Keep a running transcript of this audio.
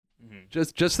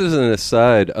Just as an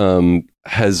aside,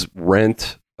 has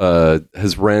rent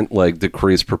like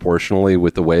decreased proportionally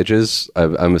with the wages?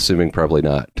 I'm assuming probably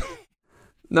not.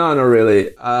 No, not really.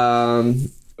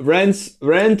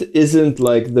 Rent isn't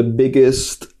like the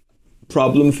biggest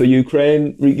problem for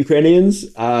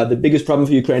Ukrainians. The biggest problem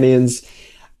for Ukrainians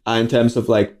in terms of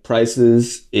like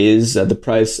prices is the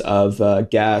price of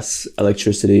gas,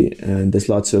 electricity, and there's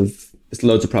loads of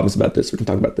problems about this. We can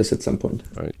talk about this at some point.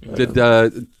 Right.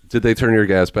 Did they turn your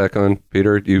gas back on,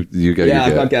 Peter? You got yeah,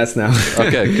 your I've got gas now.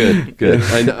 Okay, good.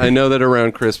 Yeah. I know that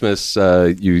around Christmas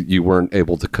you weren't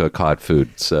able to cook hot food,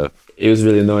 so. It was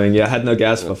really annoying. Yeah, I had no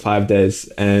gas for 5 days,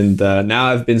 and now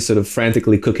I've been sort of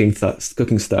frantically cooking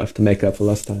stuff to make up for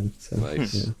lost time. So,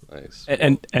 nice.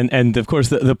 And of course,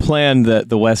 the plan that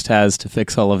the West has to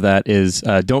fix all of that is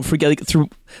don't forget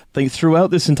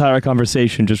throughout this entire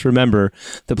conversation. Just remember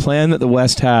the plan that the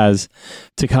West has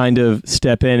to kind of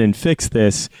step in and fix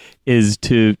this is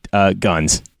to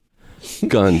guns.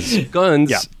 Guns.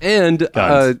 Yeah. And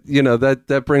guns.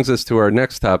 That brings us to our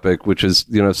next topic, which is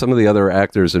some of the other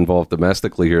actors involved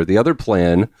domestically here. The other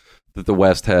plan that the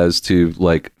West has to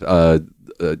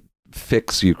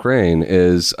fix Ukraine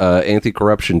is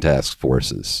anti-corruption task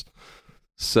forces.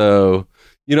 So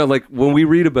like when we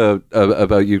read about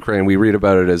Ukraine, we read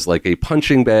about it as like a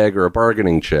punching bag or a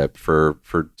bargaining chip for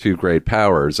two great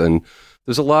powers. And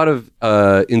there's a lot of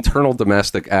internal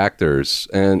domestic actors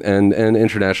and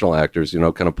international actors,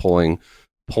 kind of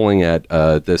pulling at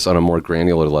this on a more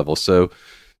granular level. So,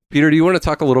 Peter, do you want to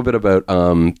talk a little bit about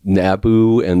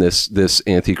NABU and this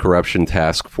anti-corruption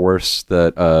task force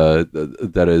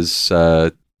that is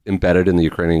embedded in the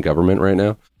Ukrainian government right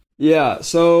now? Yeah,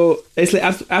 so basically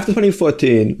after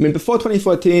 2014, before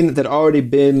 2014, there'd already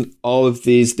been all of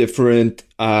these different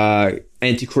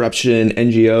anti-corruption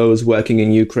NGOs working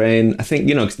in Ukraine. I think,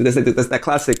 there's that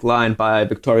classic line by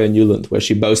Victoria Nuland where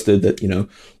she boasted that,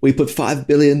 we put $5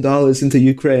 billion into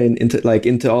Ukraine,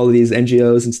 into all of these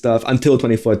NGOs and stuff until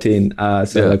 2014.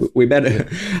 We better,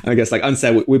 I guess,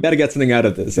 unsaid, we better get something out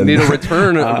of this. You need a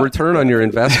return on your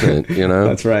investment,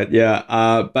 That's right,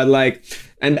 yeah.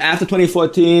 And after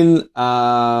 2014,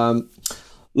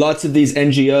 lots of these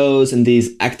NGOs and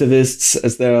these activists,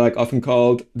 as they're often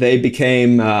called, they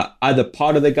became either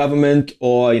part of the government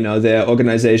or, their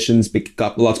organizations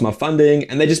got lots more funding,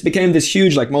 and they just became this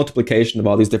huge multiplication of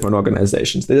all these different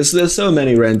organizations. There's so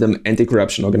many random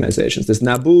anti-corruption organizations. There's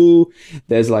NABU,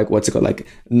 there's NAZU,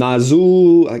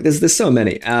 there's so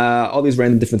many, all these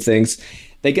random different things.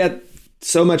 They get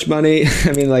so much money.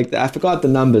 I forgot the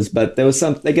numbers, but there was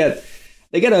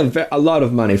they get a lot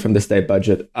of money from the state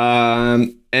budget.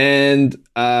 And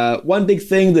one big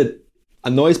thing that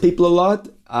annoys people a lot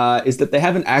is that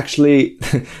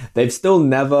they've still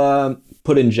never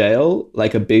put in jail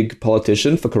a big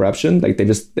politician for corruption.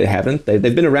 They haven't.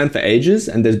 They've been around for ages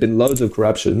and there's been loads of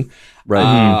corruption.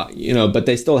 Right. But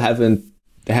they still haven't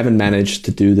managed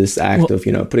to do this act of,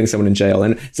 putting someone in jail.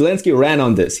 And Zelensky ran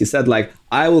on this. He said,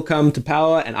 I will come to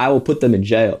power and I will put them in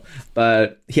jail.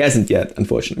 But he hasn't yet,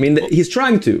 unfortunately. He's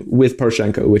trying to with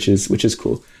Poroshenko, which is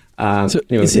cool.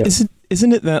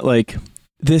 Isn't it that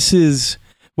this is?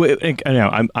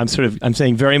 I'm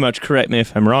saying very much. Correct me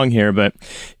if I'm wrong here, but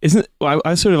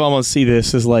I sort of almost see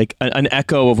this as an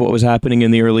echo of what was happening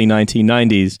in the early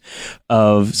 1990s,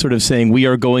 of sort of saying we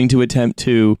are going to attempt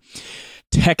to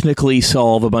technically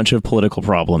solve a bunch of political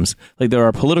problems. There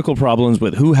are political problems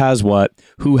with who has what,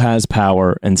 who has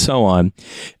power, and so on.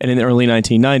 And in the early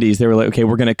 1990s, they were okay,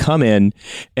 we're going to come in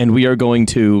and we are going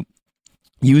to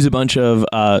use a bunch of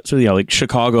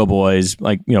Chicago boys,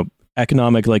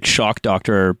 economic shock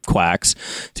doctor quacks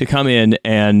to come in,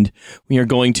 and we are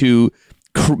going to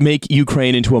make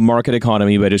Ukraine into a market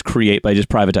economy by just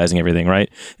privatizing everything, right?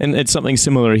 And it's something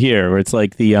similar here, where it's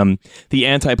the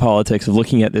anti-politics of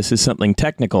looking at this as something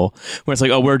technical, where it's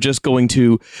we're just going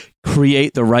to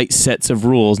create the right sets of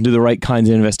rules and do the right kinds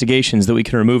of investigations that we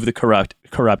can remove the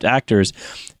corrupt actors,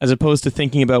 as opposed to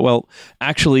thinking about,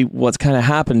 actually what's kind of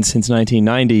happened since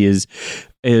 1990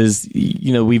 is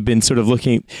we've been sort of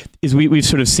we've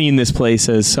sort of seen this place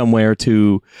as somewhere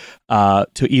to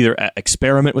either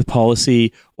experiment with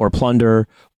policy or plunder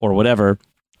or whatever,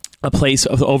 a place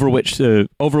over which to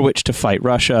fight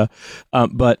Russia,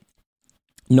 but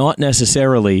not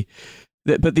necessarily.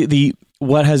 But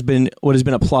what has been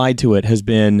applied to it has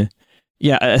been,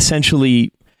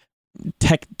 essentially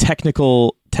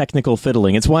technical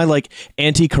fiddling. It's why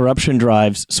anti-corruption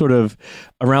drives sort of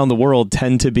around the world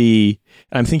tend to be,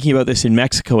 and I'm thinking about this in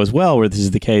Mexico as well, where this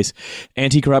is the case,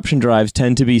 anti-corruption drives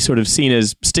tend to be sort of seen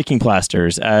as sticking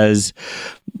plasters, as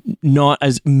not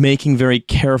as making very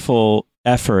careful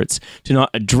efforts to not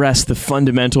address the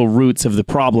fundamental roots of the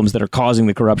problems that are causing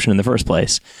the corruption in the first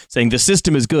place. Saying the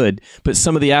system is good, but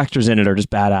some of the actors in it are just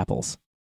bad apples.